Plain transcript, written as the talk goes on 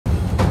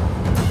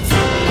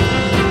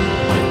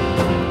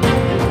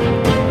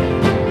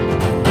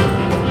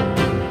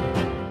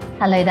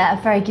Hello there,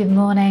 a very good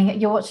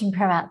morning. You're watching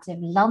Proactive.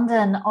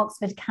 London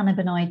Oxford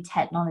Cannabinoid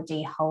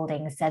Technology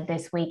Holdings said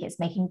this week it's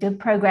making good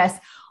progress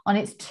on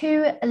its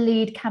two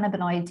lead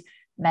cannabinoid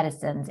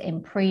medicines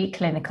in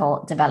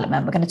preclinical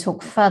development. We're going to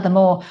talk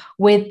furthermore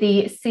with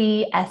the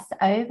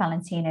CSO,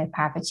 Valentino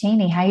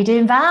Parravicini. How are you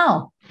doing,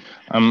 Val?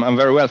 I'm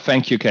very well,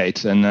 thank you,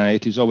 Kate. And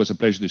it is always a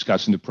pleasure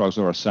discussing the progress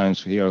of our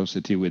science here at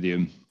OCT with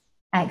you.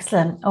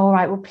 Excellent. All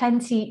right. Well,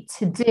 plenty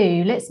to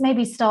do. Let's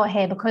maybe start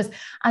here because,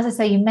 as I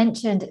say, you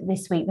mentioned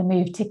this week the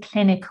move to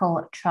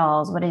clinical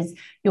trials. What is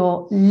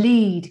your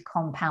lead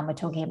compound we're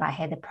talking about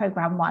here, the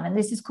program one? And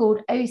this is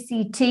called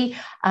OCT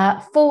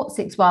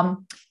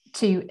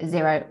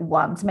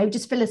 461201. So maybe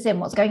just fill us in.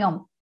 What's going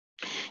on?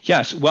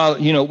 Yes, well,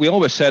 we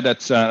always said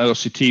that at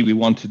OCT we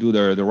want to do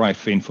the right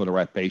thing for the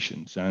right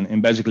patients.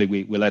 And basically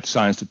we let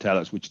science to tell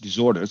us which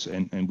disorders,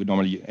 and we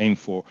normally aim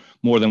for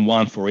more than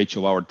one for each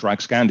of our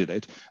drugs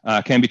candidate,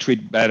 can be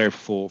treated better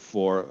for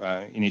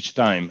in each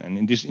time. And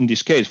in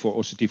this case, for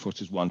OCT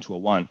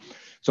 461201.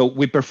 So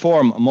we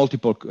perform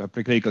multiple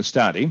preclinical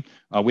study.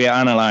 We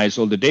analyze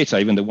all the data,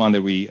 even the one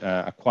that we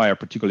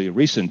acquired particularly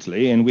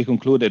recently, and we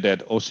concluded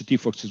that OCT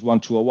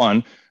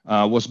 461201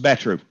 was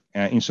better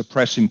in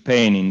suppressing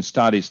pain in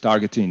studies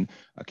targeting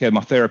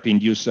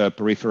chemotherapy-induced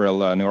peripheral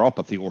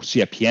neuropathy, or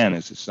CPN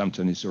as it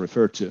sometimes is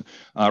referred to,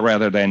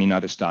 rather than in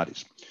other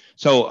studies.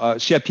 So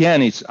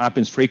CPN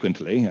happens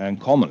frequently and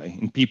commonly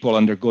in people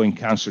undergoing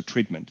cancer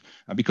treatment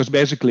because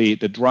basically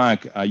the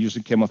drug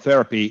using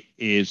chemotherapy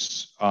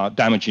is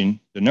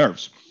damaging the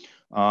nerves.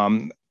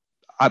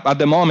 At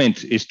the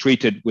moment, it's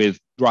treated with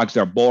drugs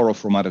that are borrowed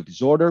from other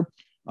disorder.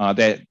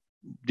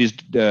 These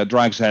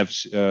drugs have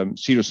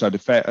serious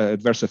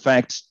adverse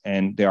effects,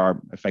 and they are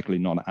effectively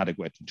not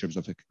adequate in terms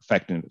of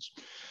effectiveness.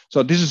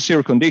 So this is a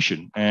serious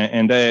condition,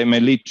 and they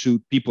may lead to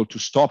people to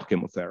stop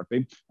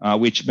chemotherapy,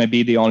 which may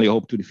be the only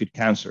hope to defeat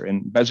cancer.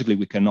 And basically,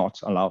 we cannot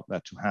allow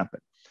that to happen.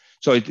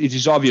 So it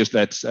is obvious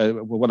that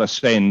what I'm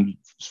saying,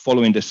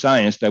 following the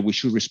science, that we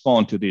should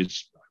respond to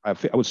this, I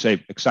would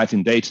say,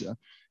 exciting data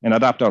and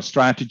adapt our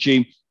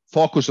strategy.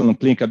 Focus on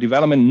clinical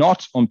development,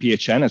 not on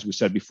PHN, as we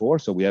said before.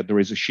 So there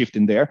is a shift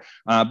in there,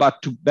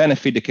 but to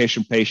benefit the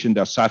patient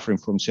that are suffering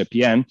from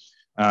CPN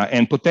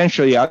and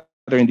potentially other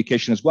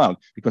indication as well,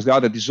 because the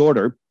other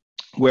disorder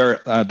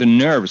where the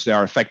nerves that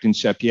are affecting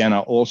CPN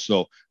are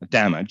also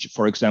damaged,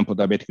 for example,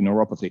 diabetic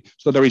neuropathy.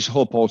 So there is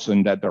hope also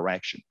in that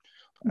direction.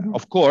 Mm-hmm.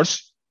 Of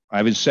course,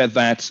 having said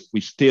that,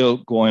 we're still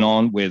going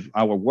on with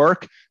our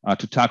work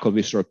to tackle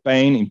visceral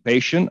pain in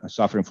patients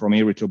suffering from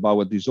irritable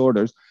bowel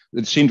disorders,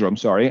 syndrome,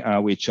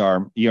 which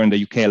are here in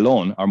the UK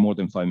alone are more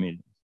than 5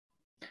 million.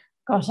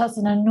 Gosh, that's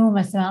an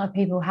enormous amount of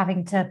people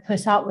having to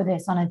put up with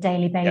this on a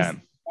daily basis. Yeah.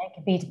 It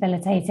could be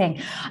debilitating.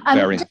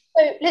 So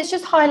let's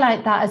just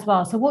highlight that as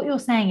well. So what you're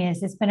saying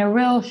is there's been a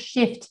real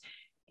shift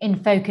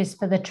in focus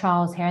for the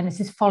trials here, and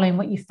this is following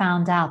what you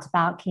found out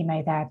about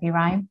chemotherapy,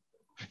 right?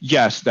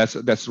 Yes,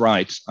 that's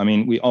right. I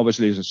mean, we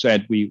obviously, as I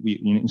said, we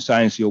in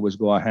science you always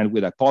go ahead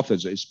with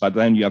hypotheses, but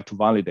then you have to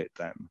validate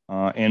them.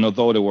 And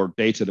although there were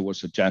data that were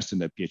suggesting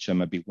that PHM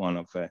might be one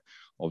of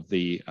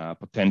the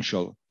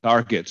potential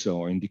targets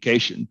or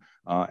indication,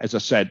 as I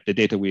said, the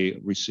data we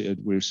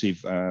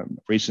received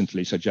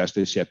recently suggests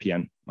that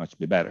CPN must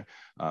be better.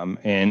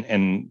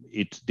 And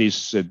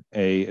this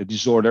a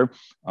disorder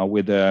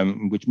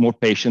with more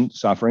patients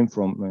suffering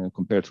from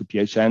compared to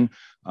PHN.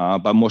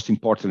 But most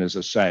important, as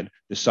I said,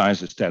 the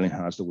science is telling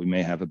us that we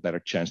may have a better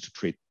chance to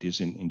treat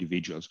these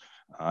individuals,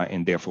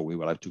 and therefore we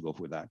will have to go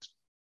for that.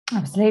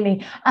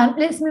 Absolutely.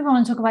 Let's move on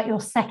and talk about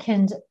your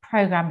second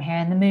program here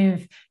and the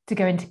move to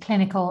go into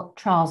clinical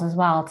trials as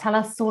well. Tell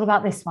us all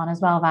about this one as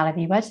well, Val, if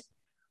you would.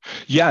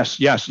 Yes.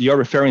 You're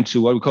referring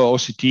to what we call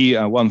OCT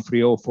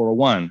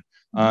 130401.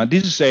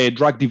 This is a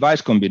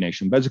drug-device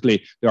combination.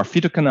 Basically, there are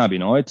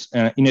phytocannabinoids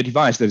in a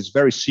device that is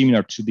very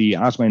similar to the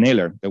asthma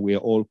inhaler that we are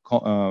all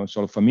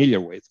sort of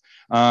familiar with.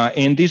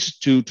 And this is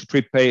to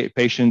treat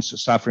patients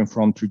suffering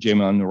from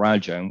trigeminal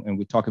neuralgia, and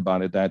we talked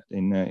about it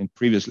in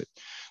previously.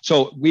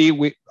 So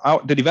the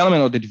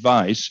development of the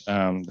device,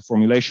 the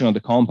formulation of the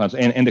compounds,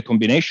 and the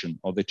combination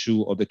of the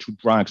two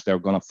drugs that are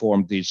going to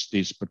form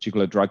this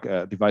particular drug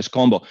device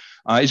combo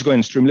is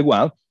going extremely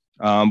well.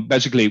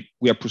 Basically,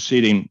 we are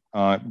proceeding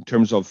in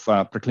terms of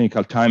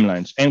preclinical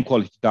timelines and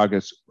quality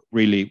targets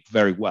really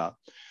very well.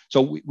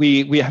 So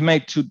we have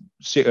made two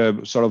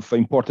sort of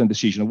important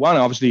decisions. One,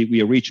 obviously,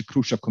 we reached a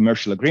crucial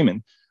commercial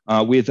agreement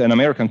with an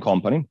American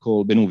company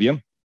called Benuvia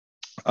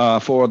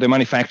for the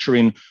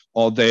manufacturing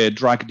of the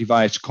drug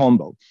device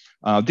combo.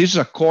 This is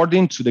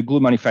according to the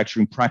good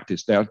manufacturing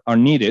practice that are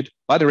needed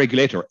by the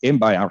regulator and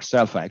by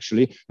ourselves,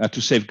 actually,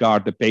 to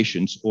safeguard the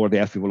patients or the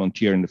healthy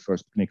volunteer in the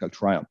first clinical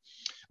trial.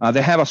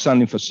 They have a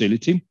standing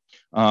facility,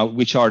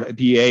 which are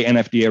DEA and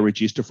FDA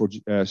registered for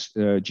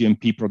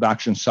GMP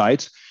production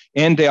sites,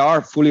 and they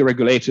are fully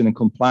regulated and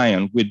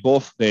compliant with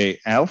both the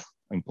health,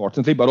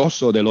 importantly, but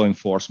also the law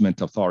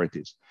enforcement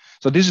authorities.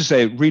 So this is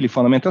a really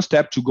fundamental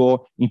step to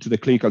go into the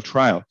clinical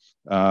trial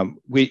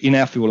in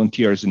healthy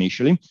volunteers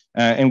initially,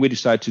 and we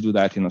decided to do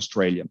that in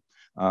Australia.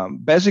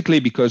 Basically,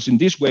 because in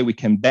this way we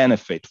can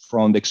benefit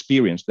from the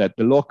experience that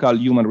the local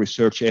human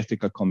research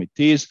ethical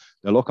committees,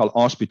 the local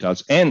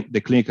hospitals, and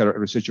the clinical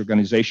research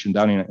organization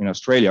down in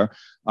Australia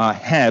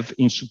have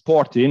in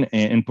supporting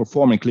and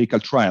performing clinical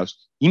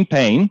trials in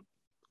pain,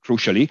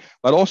 crucially,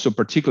 but also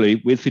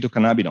particularly with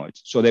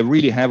phytocannabinoids. So they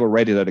really have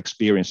already that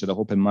experience and the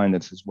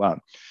open-mindedness as well.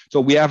 So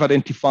we have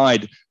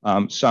identified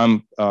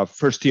some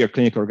first-tier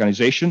clinical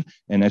organization,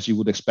 and as you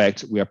would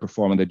expect, we are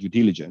performing the due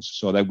diligence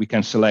so that we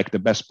can select the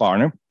best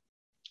partner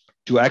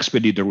to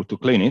expedite the route to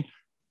clinic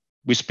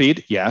with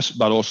speed, yes,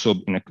 but also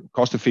in a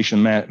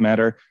cost-efficient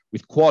manner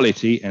with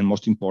quality, and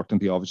most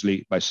importantly,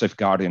 obviously, by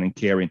safeguarding and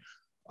caring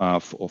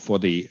for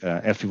the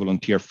healthy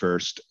volunteer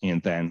first,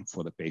 and then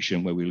for the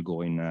patient, where we'll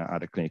go in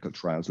other clinical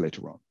trials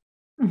later on.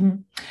 Mm-hmm.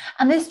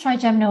 And this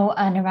trigeminal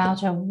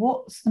neuralgia,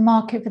 what's the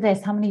market for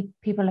this? How many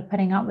people are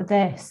putting up with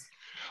this?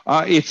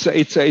 It's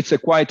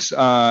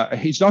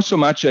not so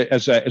much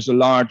as a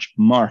large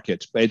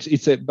market, but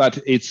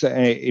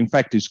in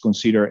fact it's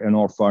considered an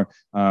orphan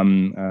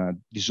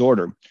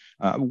disorder.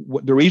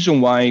 The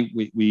reason why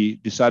we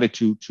decided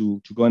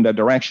to go in that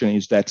direction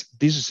is that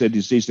this is a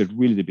disease that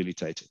really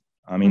debilitating.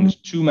 I mean, there's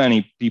too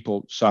many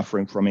people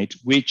suffering from it,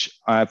 which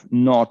have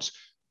not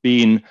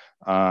been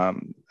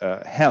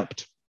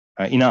helped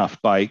enough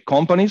by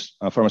companies,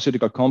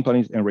 pharmaceutical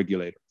companies, and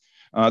regulators.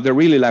 They're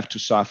really left to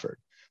suffer.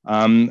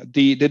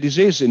 The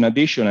disease, in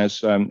addition,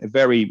 has a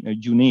very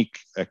unique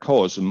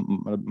cause.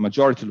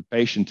 Majority of the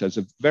patients has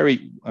a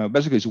very,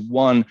 basically it's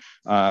one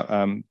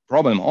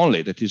problem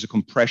only, that is a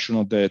compression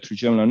of the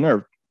trigeminal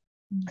nerve.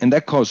 And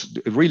that causes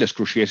really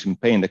excruciating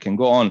pain that can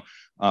go on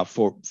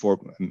for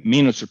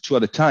minutes or two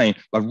at a time,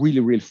 but really,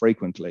 really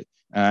frequently.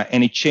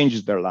 And it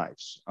changes their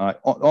lives.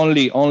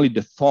 Only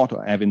the thought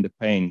of having the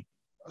pain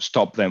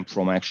stop them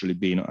from actually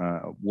being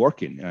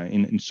working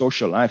in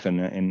social life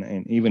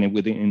and even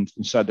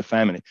inside the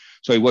family.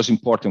 So it was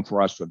important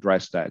for us to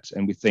address that.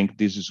 And we think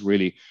this is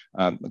really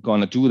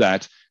going to do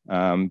that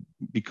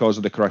because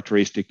of the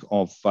characteristic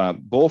of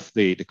both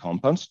the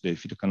compounds, the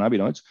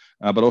phytocannabinoids,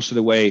 but also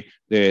the way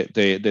they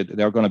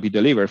are going to be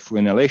delivered through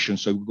inhalation.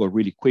 So we go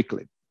really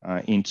quickly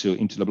into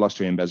the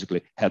bloodstream, and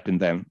basically helping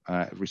them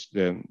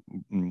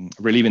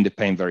relieving the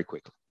pain very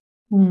quickly.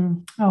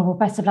 Oh, well,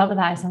 best of luck with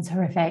that. It sounds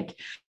horrific.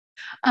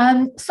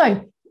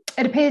 So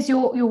it appears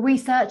your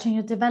research and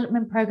your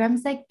development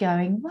programs, they're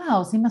going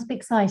well. So you must be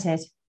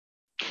excited.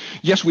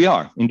 Yes, we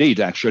are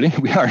indeed. Actually,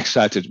 we are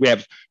excited. We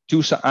have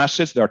two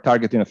assets that are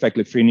targeting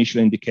effectively 3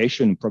 initial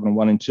indication, program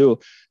 1 and 2,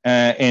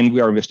 and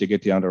we are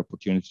investigating other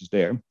opportunities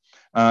there.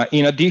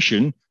 In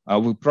addition,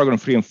 with program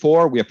 3 and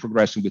 4, we are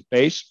progressing with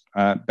pace.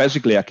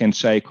 Basically, I can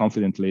say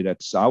confidently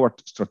that our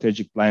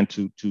strategic plan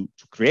to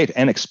create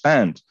and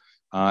expand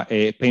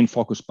a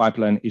pain-focused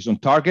pipeline is on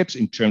target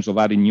in terms of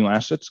adding new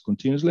assets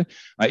continuously.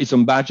 It's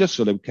on budget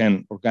so that we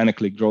can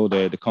organically grow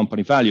the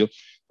company value,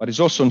 but it's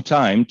also on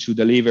time to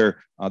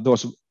deliver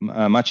those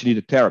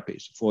much-needed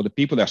therapies for the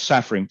people that are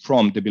suffering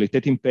from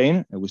debilitating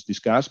pain, it was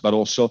discussed, but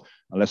also,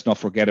 let's not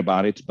forget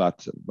about it,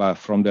 but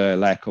from the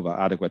lack of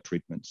adequate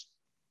treatments.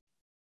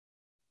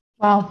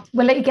 Well,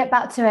 we'll let you get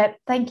back to it.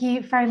 Thank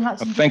you very much.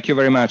 Thank you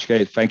very much,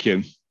 Kate. Thank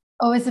you.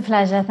 Always a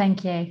pleasure.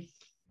 Thank you.